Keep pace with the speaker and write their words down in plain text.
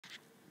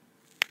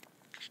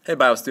Hey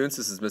bio students,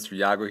 this is Mr.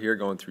 Yago here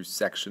going through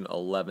section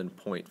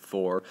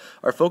 11.4.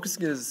 Our focus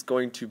is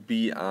going to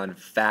be on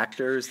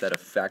factors that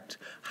affect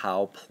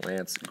how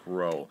plants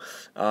grow.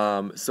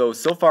 So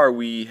far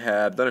we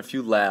have done a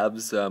few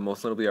labs,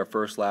 most notably our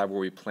first lab where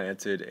we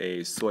planted a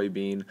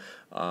soybean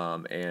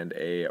and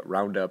a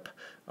Roundup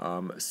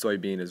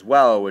soybean as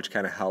well, which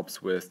kind of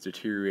helps with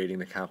deteriorating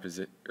the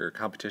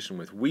competition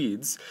with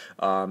weeds.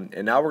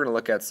 And now we're going to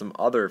look at some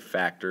other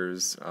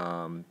factors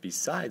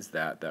besides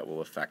that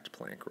will affect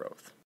plant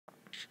growth.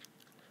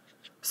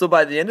 So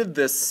by the end of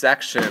this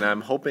section,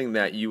 I'm hoping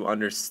that you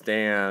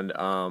understand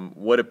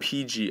what a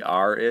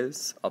PGR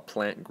is, a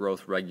plant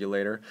growth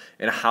regulator,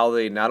 and how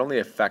they not only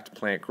affect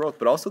plant growth,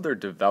 but also their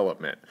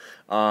development.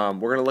 We're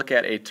going to look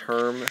at a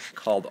term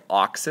called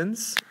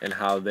auxins and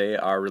how they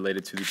are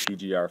related to the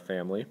PGR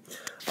family.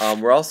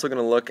 We're also going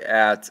to look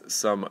at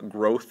some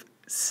growth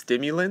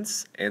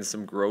stimulants and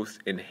some growth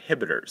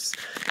inhibitors.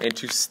 And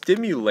to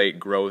stimulate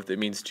growth, it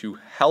means to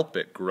help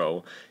it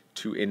grow.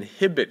 To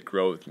inhibit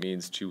growth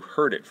means to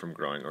hurt it from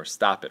growing or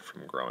stop it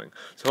from growing.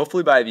 So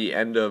hopefully by the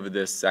end of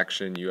this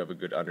section you have a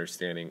good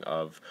understanding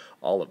of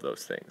all of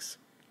those things.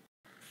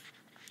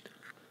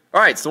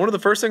 Alright, so one of the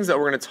first things that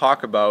we're going to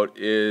talk about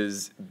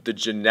is the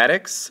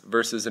genetics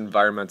versus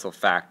environmental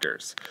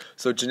factors.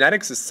 So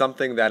genetics is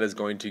something that is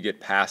going to get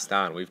passed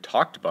on. We've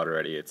talked about it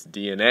already. It's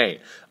DNA.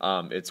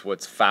 It's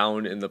what's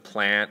found in the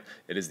plant.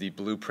 It is the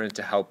blueprint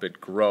to help it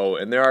grow.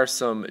 And there are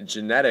some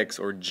genetics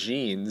or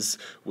genes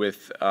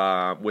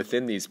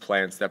within these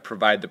plants that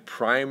provide the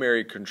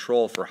primary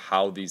control for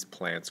how these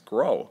plants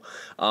grow.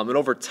 And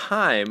over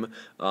time,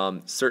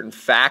 certain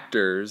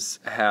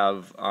factors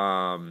have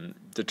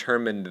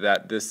determined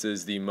that this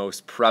is the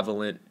most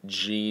prevalent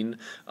gene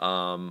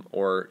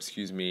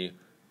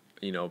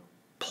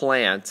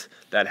plant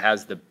that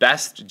has the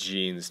best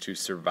genes to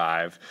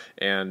survive,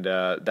 and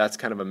that's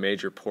kind of a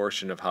major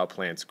portion of how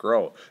plants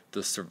grow,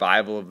 the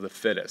survival of the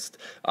fittest.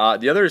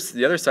 The other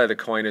side of the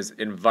coin is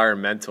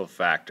environmental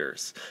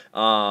factors.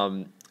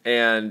 And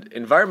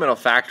environmental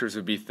factors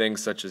would be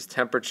things such as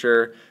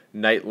temperature,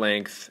 night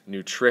length,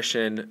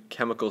 nutrition,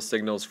 chemical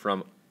signals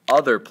from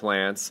other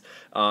plants,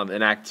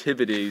 and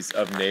activities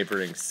of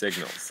neighboring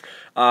signals.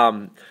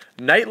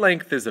 Night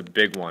length is a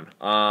big one.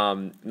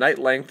 Night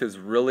length is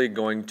really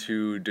going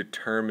to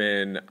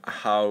determine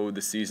how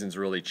the seasons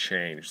really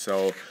change.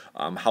 So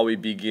how we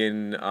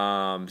begin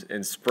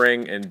in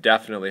spring, and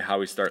definitely how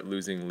we start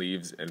losing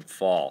leaves in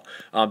fall.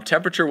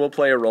 Temperature will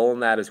play a role in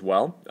that as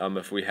well,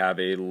 if we have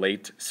a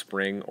late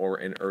spring or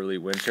an early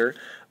winter.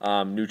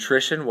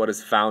 Nutrition, what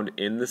is found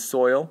in the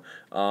soil,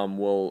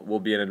 will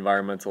be an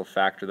environmental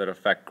factor that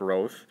affect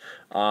growth.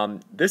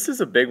 This is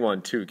a big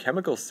one too,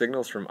 chemical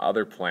signals from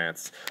other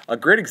plants. A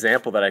great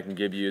example that I can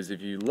give you is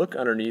if you look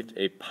underneath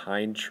a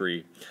pine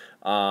tree,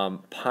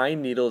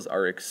 pine needles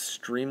are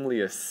extremely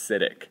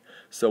acidic.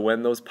 So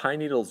when those pine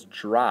needles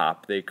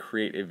drop, they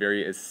create a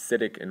very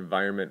acidic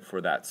environment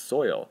for that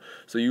soil.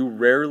 So you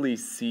rarely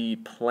see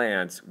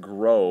plants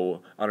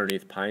grow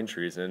underneath pine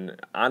trees. And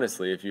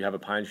honestly, if you have a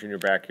pine tree in your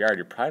backyard,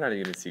 you're probably not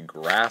even going to see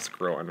grass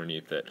grow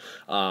underneath it.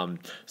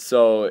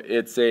 So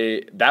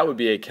that would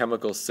be a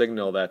chemical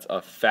signal that's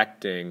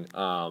affecting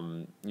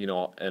an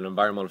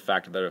environmental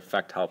factor that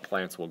affect how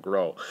plants will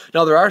grow.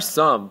 Now there are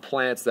some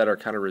plants that are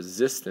kind of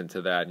resistant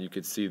to that, and you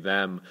could see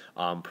them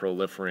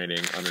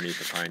proliferating underneath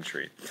a pine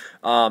tree.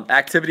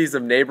 Activities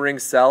of neighboring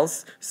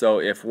cells. So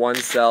if one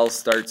cell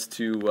starts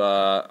to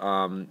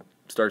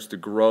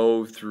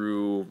grow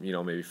through,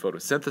 maybe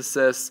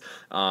photosynthesis,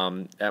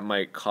 that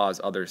might cause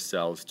other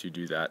cells to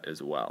do that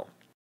as well.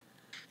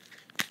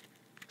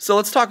 So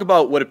let's talk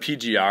about what a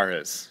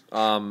PGR is.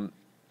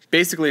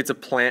 Basically, it's a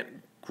plant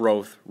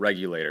growth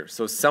regulator,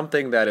 so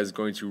something that is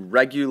going to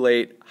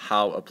regulate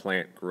how a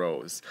plant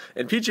grows.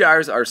 And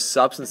PGRs are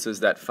substances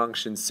that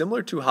function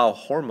similar to how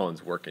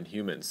hormones work in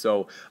humans.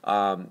 So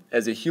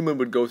as a human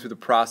would go through the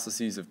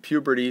processes of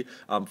puberty,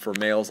 for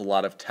males a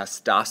lot of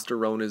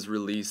testosterone is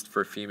released,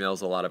 for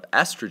females a lot of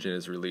estrogen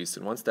is released,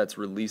 and once that's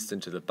released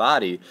into the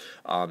body,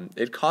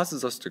 it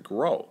causes us to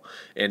grow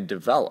and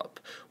develop.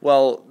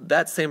 Well,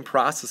 that same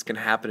process can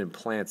happen in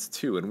plants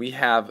too, and we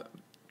have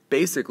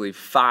basically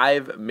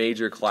 5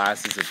 major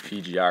classes of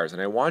PGRs,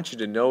 and I want you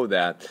to know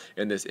that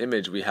in this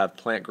image we have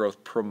plant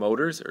growth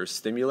promoters or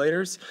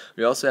stimulators.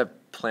 We also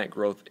have plant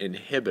growth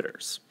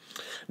inhibitors.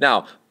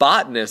 Now,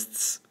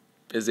 botanists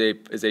is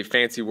a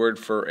fancy word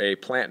for a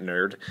plant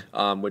nerd,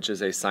 which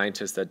is a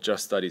scientist that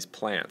just studies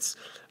plants,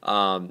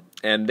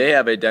 and they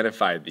have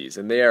identified these,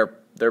 and their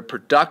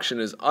production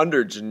is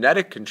under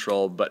genetic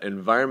control, but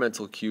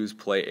environmental cues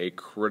play a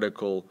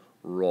critical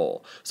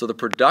role. So the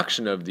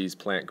production of these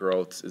plant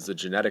growths is the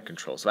genetic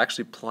control. So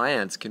actually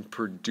plants can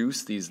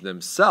produce these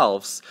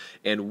themselves,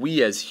 and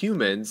we as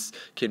humans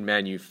can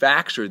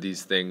manufacture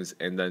these things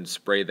and then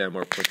spray them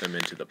or put them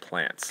into the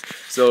plants.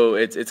 So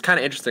it's kind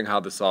of interesting how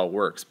this all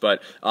works.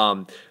 But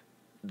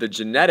the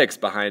genetics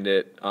behind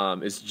it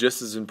is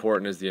just as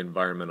important as the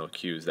environmental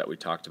cues that we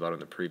talked about on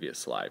the previous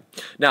slide.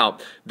 Now,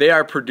 they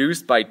are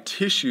produced by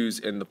tissues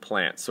in the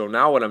plant. So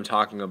now what I'm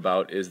talking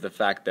about is the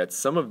fact that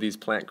some of these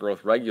plant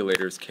growth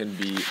regulators can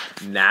be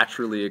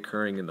naturally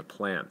occurring in the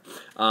plant.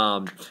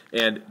 And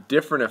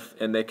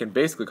they can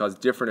basically cause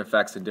different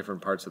effects in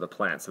different parts of the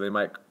plant. So they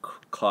might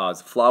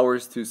cause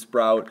flowers to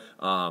sprout,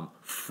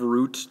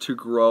 fruit to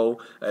grow.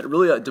 It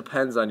really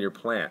depends on your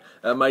plant.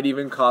 It might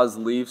even cause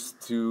leaves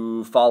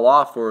to fall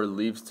off or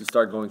leaves to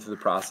start going through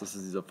the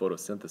processes of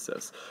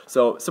photosynthesis.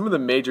 So some of the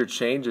major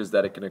changes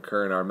that it can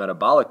occur in our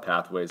metabolic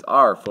pathways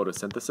are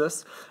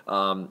photosynthesis,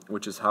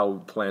 which is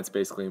how plants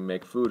basically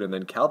make food, and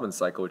then Calvin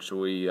cycle, which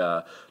we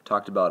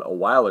talked about a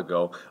while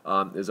ago,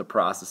 is a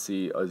process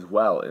as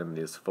well in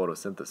this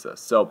photosynthesis.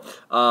 So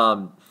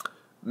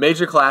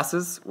major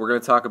classes, we're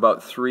going to talk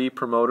about 3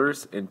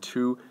 promoters and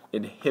 2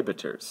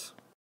 inhibitors.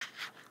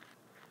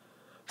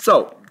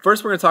 So,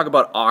 first we're going to talk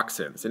about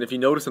auxins, and if you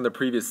notice on the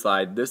previous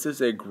slide, this is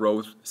a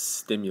growth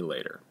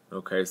stimulator.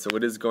 Okay, so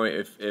it is going,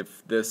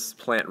 if this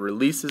plant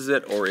releases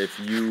it or if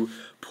you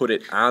put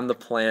it on the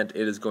plant,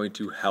 it is going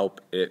to help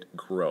it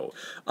grow.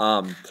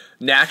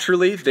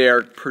 Naturally, they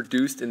are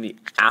produced in the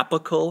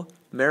apical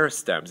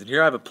meristems. And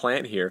here I have a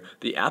plant here.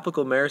 The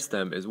apical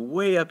meristem is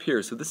way up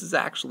here. So this is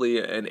actually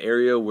an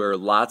area where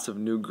lots of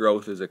new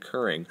growth is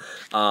occurring.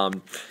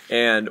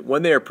 And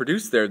when they are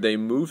produced there, they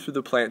move through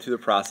the plant through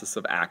the process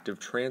of active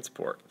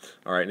transport.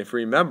 All right, and if you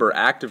remember,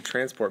 active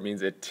transport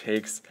means it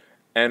takes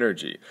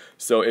energy.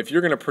 So if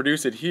you're going to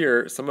produce it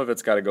here, some of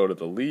it's got to go to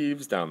the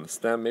leaves, down the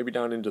stem, maybe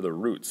down into the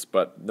roots.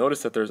 But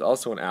notice that there's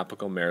also an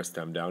apical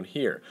meristem down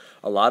here.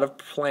 A lot of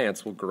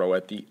plants will grow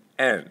at the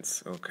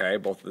ends, okay,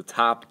 both the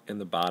top and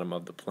the bottom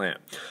of the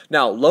plant.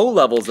 Now, low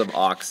levels of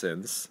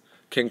auxins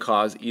can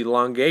cause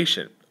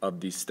elongation of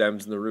the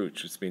stems and the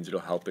roots, which means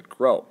it'll help it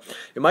grow.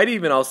 It might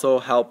even also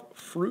help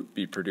fruit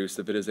be produced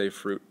if it is a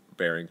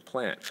fruit-bearing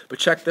plant. But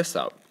check this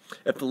out.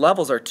 If the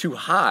levels are too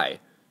high,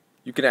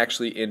 you can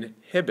actually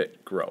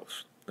inhibit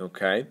growth.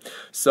 Okay,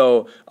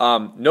 so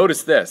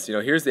notice this. You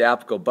know, here's the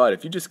apical bud.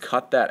 If you just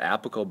cut that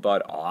apical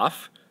bud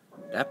off,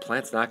 that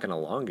plant's not going to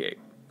elongate.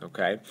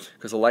 Okay,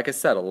 because like I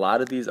said, a lot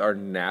of these are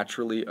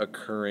naturally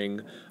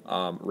occurring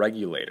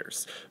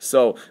regulators.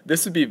 So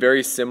this would be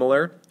very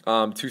similar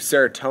to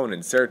serotonin.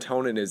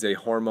 Serotonin is a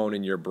hormone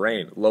in your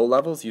brain. Low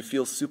levels, you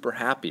feel super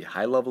happy.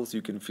 High levels,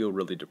 you can feel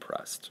really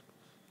depressed.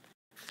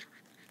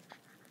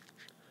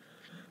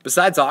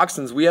 Besides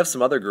auxins, we have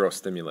some other growth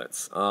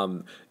stimulants.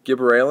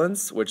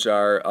 Gibberellins, which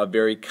are a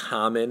very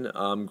common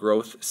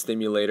growth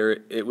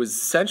stimulator. It was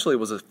essentially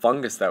a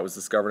fungus that was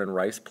discovered in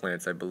rice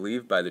plants, I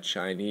believe, by the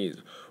Chinese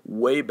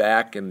way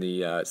back in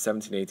the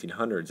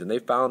 1800s. And they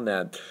found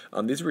that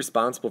these are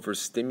responsible for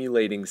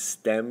stimulating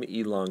stem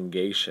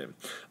elongation.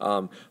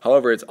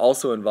 However, it's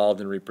also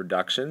involved in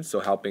reproduction, so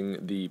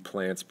helping the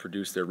plants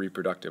produce their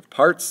reproductive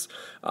parts,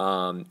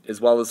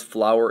 as well as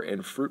flower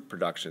and fruit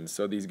production.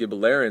 So these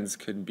gibberellins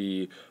can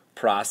be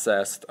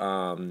processed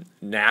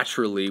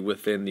naturally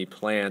within the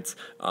plant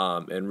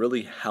and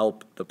really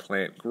help the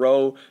plant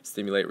grow,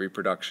 stimulate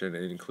reproduction,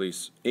 and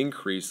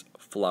increase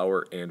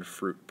flower and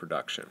fruit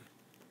production.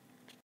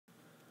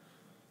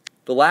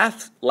 The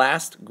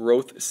last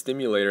growth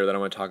stimulator that I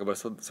want to talk about is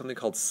something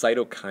called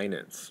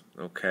cytokinins.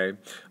 Okay,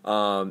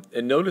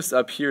 and notice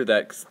up here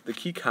that the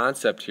key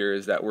concept here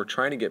is that we're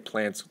trying to get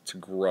plants to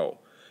grow.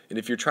 And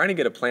if you're trying to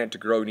get a plant to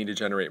grow, you need to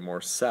generate more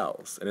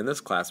cells. And in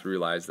this class, we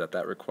realized that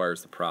that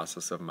requires the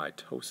process of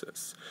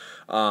mitosis.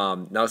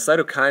 Now,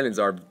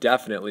 cytokinins are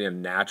definitely a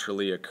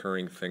naturally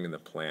occurring thing in the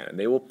plant, and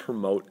they will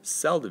promote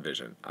cell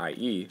division,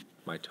 i.e.,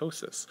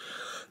 mitosis.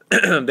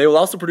 They will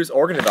also produce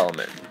organ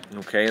development,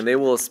 okay, and they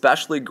will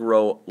especially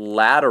grow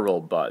lateral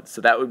buds.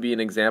 So that would be an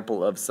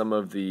example of some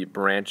of the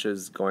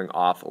branches going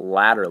off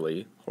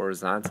laterally,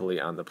 horizontally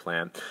on the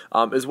plant,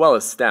 as well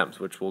as stems,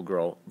 which will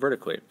grow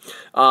vertically.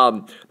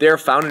 They are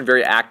found in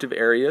very active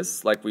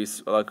areas, like we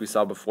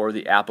saw before,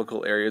 the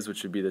apical areas,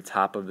 which would be the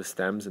top of the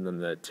stems and then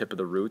the tip of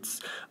the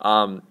roots.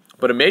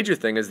 But a major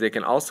thing is they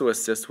can also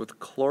assist with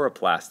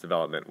chloroplast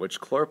development,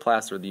 which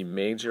chloroplasts are the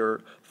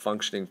major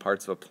functioning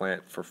parts of a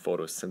plant for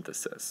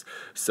photosynthesis.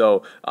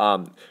 So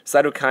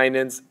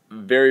cytokinins,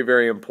 very,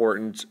 very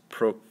important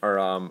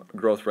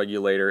growth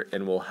regulator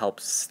and will help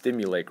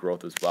stimulate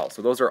growth as well.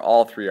 So those are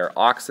all 3, our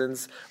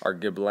auxins, our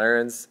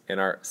gibberellins, and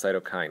our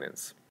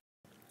cytokinins.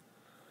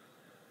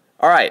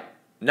 All right,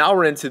 now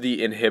we're into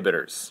the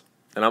inhibitors,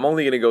 and I'm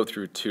only going to go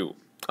through 2.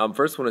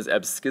 First one is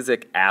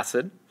abscisic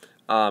acid.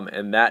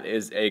 And that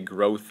is a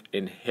growth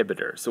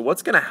inhibitor. So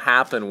what's going to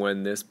happen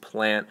when this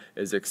plant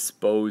is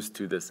exposed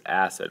to this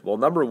acid? Well,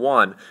 number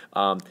one,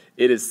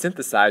 it is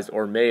synthesized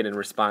or made in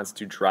response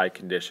to dry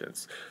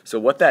conditions. So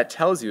what that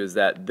tells you is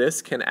that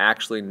this can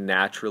actually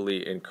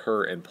naturally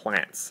occur in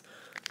plants.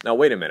 Now,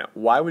 wait a minute.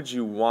 Why would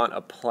you want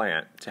a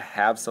plant to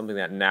have something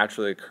that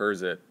naturally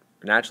occurs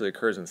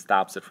and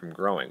stops it from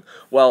growing?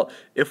 Well,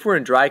 if we're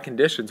in dry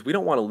conditions, we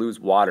don't want to lose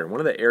water. One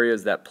of the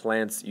areas that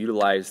plants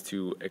utilize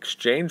to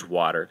exchange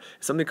water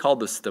is something called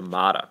the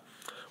stomata.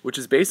 which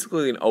is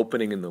basically an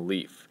opening in the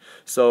leaf.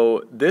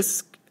 So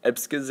this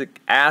abscisic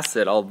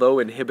acid, although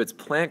inhibits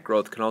plant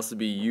growth, can also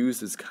be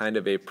used as kind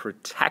of a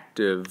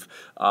protective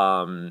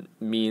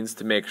means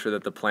to make sure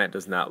that the plant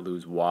does not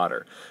lose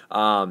water.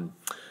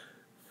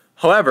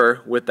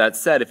 However, with that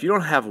said, if you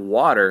don't have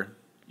water,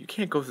 you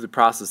can't go through the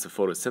process of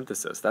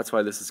photosynthesis. That's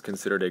why this is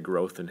considered a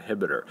growth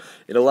inhibitor.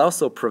 It'll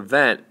also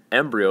prevent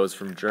embryos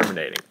from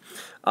germinating.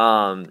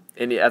 And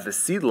at the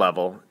seed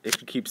level, it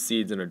can keep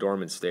seeds in a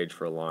dormant stage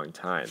for a long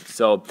time.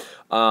 So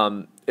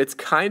it's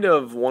kind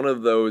of one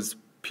of those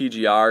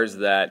PGRs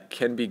that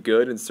can be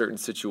good in certain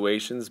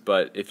situations,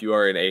 but if you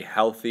are in a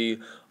healthy,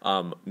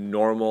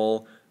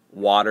 normal,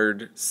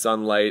 watered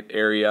sunlight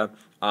area,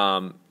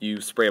 you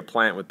spray a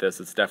plant with this,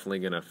 it's definitely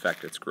going to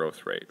affect its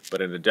growth rate.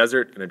 But in a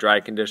desert, in a dry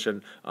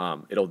condition,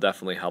 it'll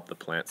definitely help the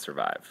plant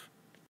survive.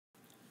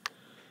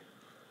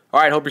 All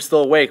right, hope you're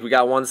still awake. We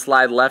got one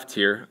slide left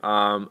here.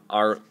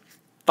 Our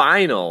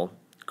final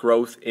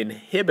growth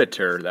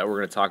inhibitor that we're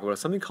going to talk about is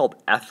something called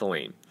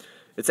ethylene.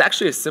 It's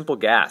actually a simple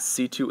gas,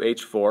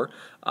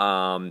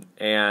 C2H4,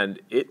 and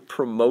it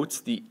promotes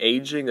the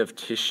aging of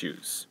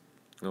tissues.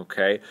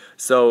 Okay,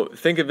 so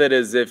think of it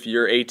as if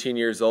you're 18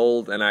 years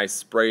old and I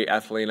spray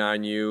ethylene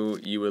on you,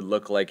 you would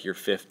look like you're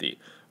 50.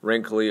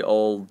 Wrinkly,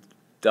 old,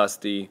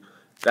 dusty,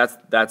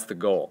 that's the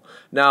goal.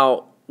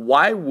 Now,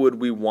 why would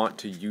we want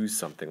to use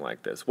something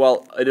like this?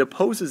 Well, it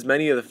opposes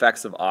many of the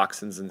effects of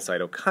auxins and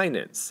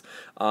cytokinins.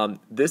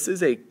 This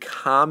is a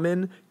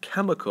common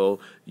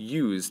chemical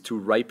used to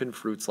ripen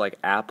fruits like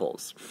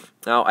apples.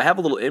 Now, I have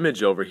a little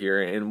image over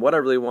here, and what I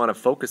really want to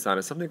focus on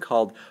is something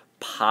called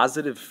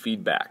positive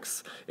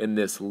feedbacks in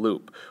this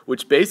loop,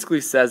 which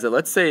basically says that,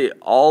 let's say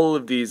all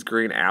of these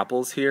green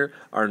apples here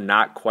are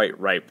not quite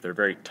ripe. They're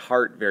very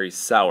tart, very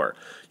sour.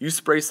 You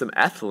spray some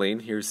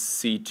ethylene, here's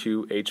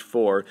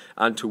C2H4,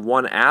 onto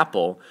one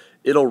apple,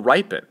 it'll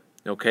ripen,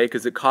 okay,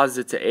 because it causes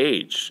it to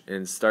age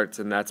and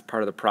that's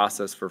part of the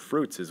process for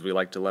fruits, is we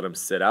like to let them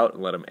sit out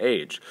and let them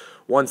age.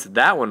 Once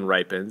that one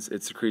ripens,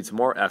 it secretes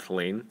more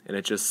ethylene and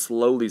it just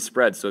slowly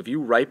spreads. So if you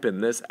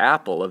ripen this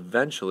apple,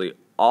 eventually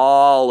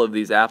all of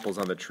these apples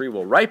on the tree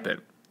will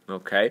ripen.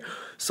 Okay,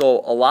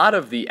 so a lot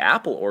of the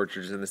apple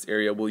orchards in this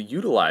area will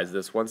utilize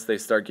this once they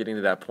start getting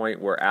to that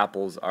point where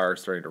apples are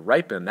starting to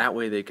ripen. That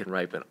way they can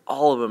ripen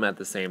all of them at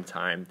the same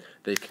time.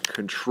 They can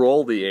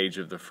control the age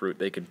of the fruit.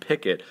 They can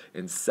pick it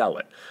and sell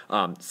it.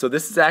 So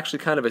this is actually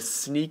kind of a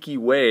sneaky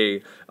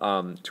way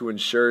to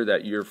ensure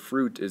that your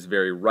fruit is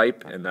very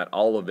ripe and that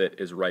all of it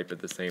is ripe at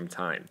the same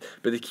time.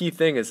 But the key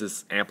thing is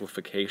this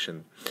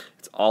amplification.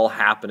 It's all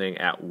happening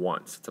at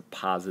once. It's a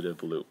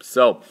positive loop.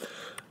 So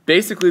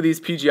basically, these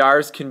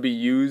PGRs can be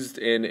used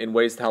in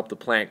ways to help the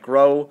plant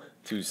grow,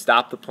 to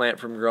stop the plant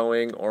from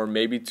growing, or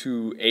maybe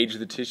to age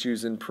the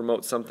tissues and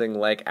promote something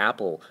like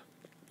apple,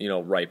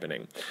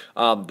 ripening.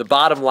 The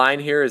bottom line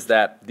here is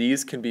that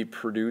these can be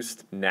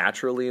produced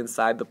naturally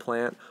inside the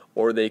plant,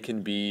 or they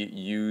can be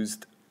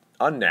used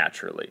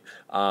unnaturally.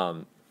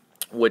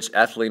 Which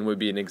ethylene would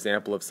be an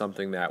example of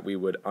something that we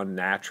would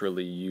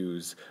unnaturally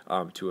use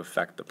to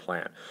affect the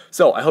plant.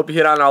 So I hope you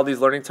hit on all these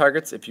learning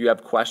targets. If you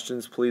have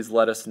questions, please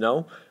let us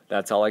know.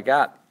 That's all I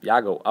got.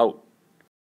 Yago, out.